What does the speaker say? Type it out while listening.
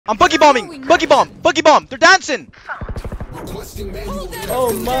I'm buggy bombing! Buggy bomb! Buggy bomb! They're dancing!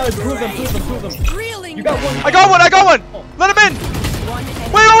 Oh my, prove them. You got one. I got one! Let him in!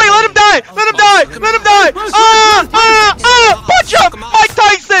 Wait, let him die! Let him die! Punch him! Mike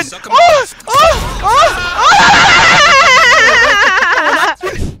Tyson!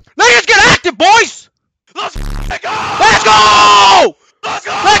 Let's get active, boys! Let's go! Let's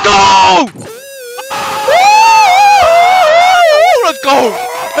go!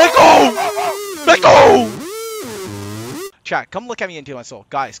 Let's go! Let's go! Chat, come look at me into my soul.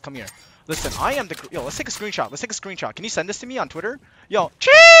 Guys, come here. Listen, I am the... Yo, let's take a screenshot. Can you send this to me on Twitter? Yo,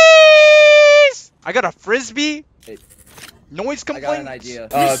 cheese! I got a frisbee. Noise complaint. I got an idea.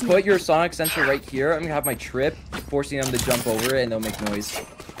 Put your sonic sensor right here. I'm gonna have my trip, forcing them to jump over it, and they'll make noise.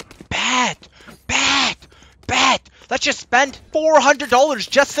 Bad. Let's just spend $400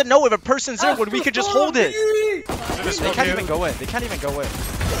 just to know if a person's in when we could just hold it. They can't even go in.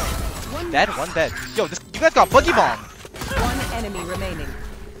 Dead, one dead. Yo, you guys got buggy bomb. One enemy remaining.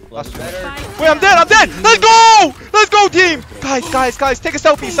 Wait, I'm dead! Let's go, team! Guys, take a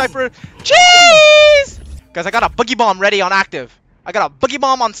selfie, Cypher. Cheese! Guys, I got a buggy bomb ready on active. I got a buggy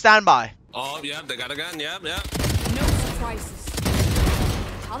bomb on standby. Oh, yeah, they got a gun, yeah. No surprises.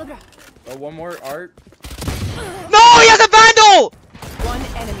 Oh, one more, Art. No, he has a vandal! One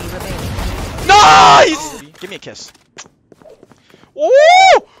enemy remaining. Nice! Give me a kiss.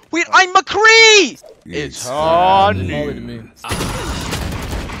 Oh! Wait, I'm McCree! It's on me.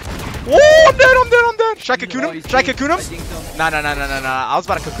 Oh, I'm dead! Should I cocoon him? Nah. I was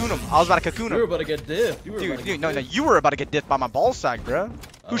about to cocoon him. You were about to get diffed. Dude, no, you were about to get diffed by my ball sack, bro.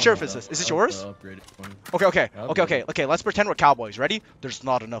 Whose sheriff is this? Is this yours? Okay, let's pretend we're cowboys. Ready? There's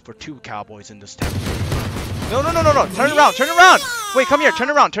not enough for 2 cowboys in this town. No. Turn around. Wait, come here. Turn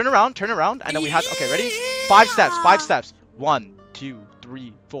around. And then we have... Okay, ready? 5 steps. 1, 2,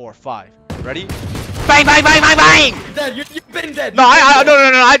 3, 4, 5. Ready? Bang! Dead. You've been dead. No,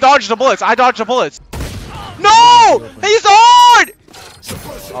 I dodged the bullets. No! He's hard!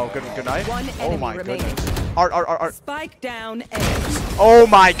 Oh, good night. Oh my goodness. Art. Spike down A. Oh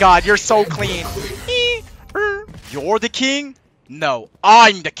my god, you're so clean. You're the king? No,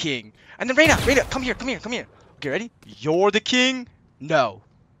 I'm the king. And then Reyna, come here. Okay, ready? You're the king? No,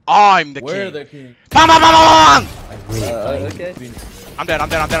 I'm the king. We're the king. Bang! Okay. I'm dead.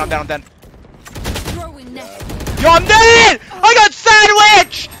 Yo, I'm dead! I got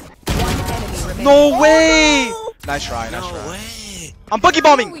sandwiched! No way! Nice try. I'm buggy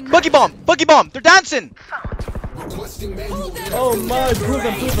bombing! Buggy bomb! They're dancing! Oh my, prove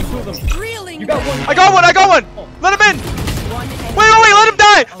them. You got one. I got one! Let him in! Wait, let him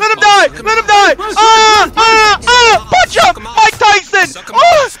die! Punch him! Mike Tyson!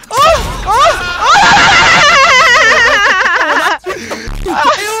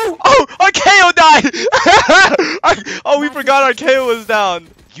 Oh, our KO died! Oh, we forgot our KO was down.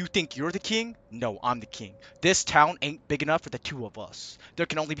 You think you're the king? No, I'm the king. This town ain't big enough for the 2 of us. There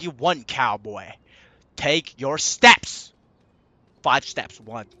can only be 1 cowboy. Take your steps. 5 steps.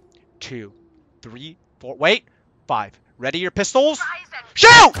 1, 2, 3, 4. Wait. 5. Ready your pistols?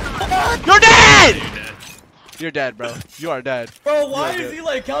 Shoot! You're dead! You're dead, bro. You are dead. Bro, why is he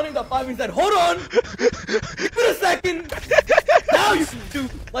like counting the 5 and said, hold on! Give it a second! Now you do,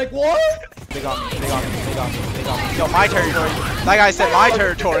 like what? They got me. Yo, my territory. That guy said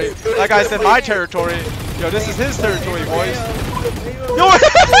my territory. Yo, this is his territory, boys. Yo!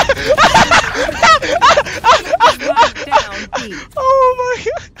 Oh my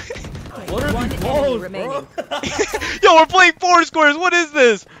god. What are these balls, bro? Yo, we're playing 4 squares. What is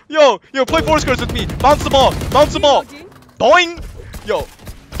this? Yo, play 4 squares with me. Bounce the ball. Boing. Yo,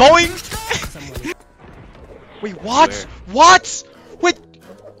 boing. Wait, what? Wait.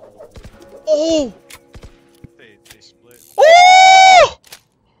 Oh. They split. Oh.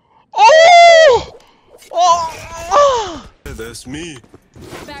 That's me.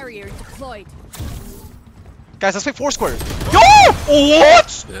 Barrier deployed. Guys, let's play 4 squares. Yo!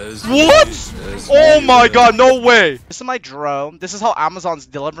 What? Oh my god, no way. This is my drone. This is how Amazon's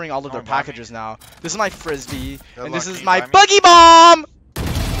delivering all of their packages now. This is my frisbee. And this is my buggy bomb!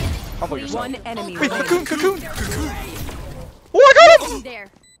 Humble yourself. One enemy Wait, remaining. cocoon. Oh, I got him! There.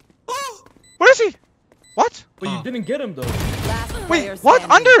 Where is he? What? But you didn't get him though. Last Wait, player what?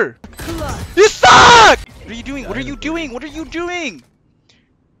 standing. Under! You suck! What are you doing?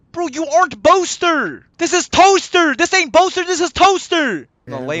 Bro, you aren't Boaster! This is Toaster! This ain't Boaster, this is Toaster!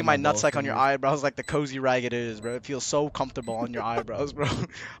 I'm gonna lay my nutsack on your eyebrows like the cozy rag it is, bro. It feels so comfortable on your eyebrows, bro.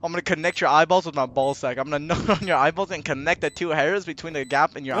 I'm gonna connect your eyeballs with my ball sack. I'm gonna nut on your eyeballs and connect the 2 hairs between the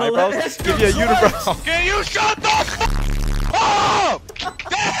gap in your eyebrows. Give you a unibrow. Can you shut the f*** up?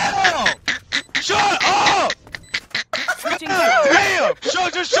 Damn! Shut up! Switching sides.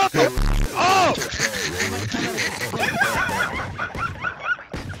 Damn! Just shut the up!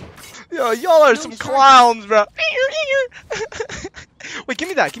 Yo, y'all are some clowns, bro. Wait, give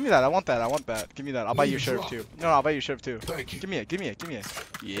me that. I want that. Give me that. I'll buy you a shirt too. No, I'll buy you a shirt too. Give me it.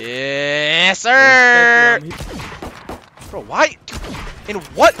 Yes, sir. Bro, why? In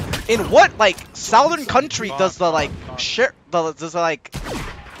what like southern country does the like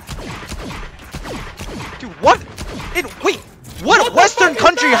dude, what? What western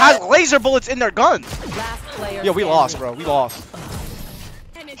country has laser bullets in their guns? Last player Yo, we standing. lost, bro. We lost.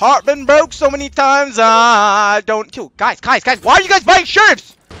 Heart been broke so many times, I don't. Yo, guys, why are you guys buying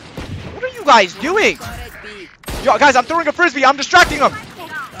shirts? What are you guys doing? Yo, guys, I'm throwing a frisbee. I'm distracting them.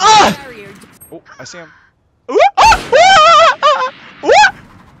 Ah! Barrier de- Oh, I see him.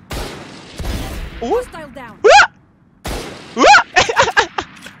 Hostile down.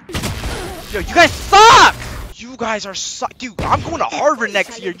 Yo, you guys suck! You guys are suck. Dude, I'm going to Harvard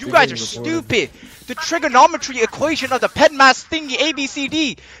next year. You guys are stupid. The trigonometry equation of the Penmass thingy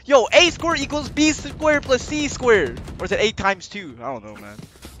ABCD. Yo, A squared equals B squared plus C squared. Or is it 8 times 2? I don't know, man.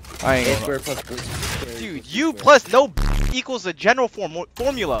 I ain't A gonna- squared plus B squared. Dude, U plus no B equals the general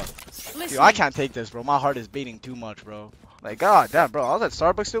formula. Dude, I can't take this, bro. My heart is beating too much, bro. Like, god damn, bro. I was at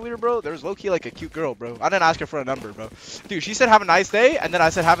Starbucks earlier, bro. There was low-key like a cute girl, bro. I didn't ask her for a number, bro. Dude, she said have a nice day, and then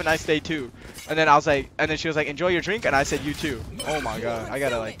I said have a nice day too. And then I was like, and then she was like, enjoy your drink, and I said you too. Oh my god, I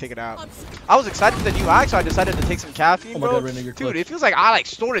gotta like take it out. I was excited for the new act, so I decided to take some caffeine, Oh my bro. God, Renee, you're Dude, clutch. it feels like I like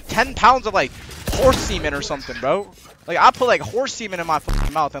snorted 10 pounds of like horse semen or something, bro. Like I put like horse semen in my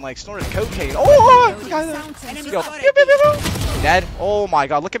fucking mouth and like snorted cocaine. Oh, yo, pew, pew, pew, pew. Dead. Oh my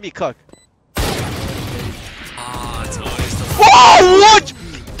god, look at me cook. Whoa, what?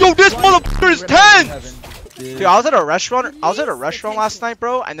 Yo, this motherfucker is 10. Dude, I was at a restaurant last night,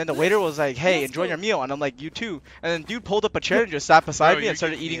 bro, and then the waiter was like, "Hey, enjoy your meal," and I'm like, "You too." And then dude pulled up a chair and just sat beside me and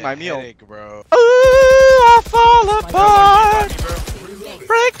started eating my meal. Bro. Ooh, I fall apart.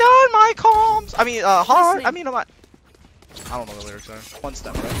 Break down my calms. I mean, heart. I mean, I don't know the lyrics are. One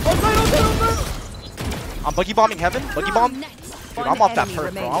step, right? I'm buggy bombing heaven. Buggy bomb. Dude, I'm off that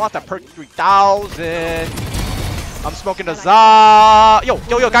perk, bro. I'm off that perk 3000. I'm smoking the za. Yo,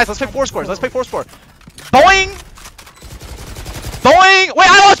 guys, let's play 4 scores. Boing! Boing! Wait,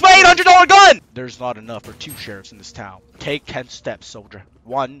 I lost my $800 gun! There's not enough for 2 sheriffs in this town. Take 10 steps, soldier.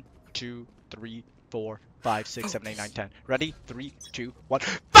 1, 2, 3, 4, 5, 6, 7, 8, 9, 10. Ready? 3, 2, 1.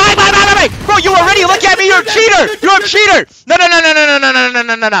 Bye! Bro, you already look at me. You're a cheater. You're a cheater. No.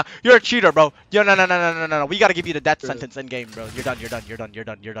 You're a cheater, bro. Yo, no. We gotta give you the death sentence in game, bro. You're done.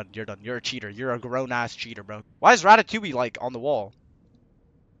 You're a cheater. You're a grown ass cheater, bro. Why is Ratatouille like on the wall?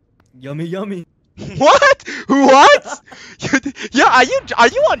 Yummy, yummy. What? Yeah, are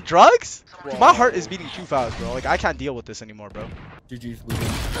you on drugs? Dude, my heart is beating too fast, bro. Like I can't deal with this anymore, bro. GG's.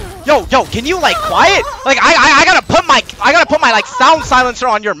 Yo, can you like quiet? Like I gotta put my like sound silencer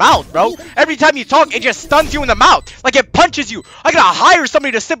on your mouth, bro. Every time you talk, it just stuns you in the mouth. Like it punches you. I gotta hire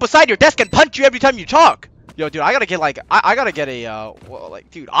somebody to sit beside your desk and punch you every time you talk. Yo, dude, I gotta get like I gotta get a well, like,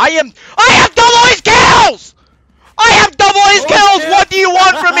 dude, I have double his kills. I have double his kills. What do you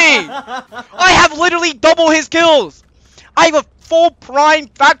want from me? I have literally double his kills. I have a full prime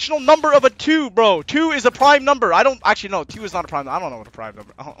factional number of a 2, bro. 2 is a prime number. I don't actually know. 2 is not a prime. I don't know what a prime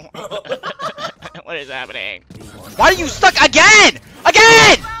number. What is happening? Why are you stuck again?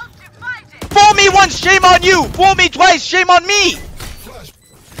 Fool me once, shame on you. Fool me twice, shame on me.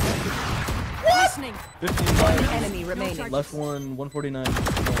 Listening. 1 enemy remaining. Left one, 149.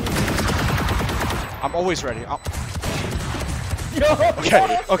 I'm always ready.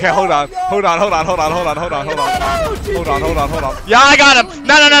 Okay, hold on. Yeah, I got him.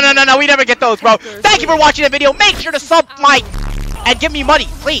 No, we never get those, bro. Thank you for watching the video. Make sure to sub, and give me money,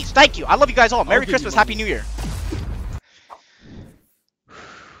 please. Thank you. I love you guys all. Merry Christmas, Happy New Year.